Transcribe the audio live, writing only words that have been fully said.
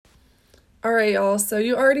All right, y'all. So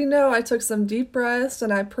you already know I took some deep breaths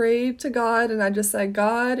and I prayed to God and I just said,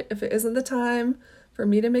 God, if it isn't the time for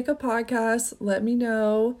me to make a podcast, let me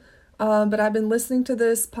know. But I've been listening to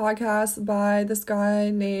this podcast by this guy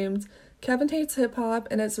named Kevin Hates Hip Hop,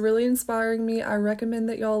 and it's really inspiring me. I recommend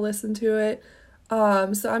that y'all listen to it.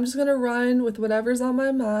 So I'm just gonna run with whatever's on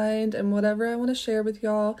my mind and whatever I want to share with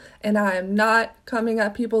y'all. And I am not coming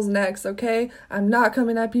at people's necks, okay? I'm not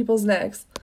coming at people's necks.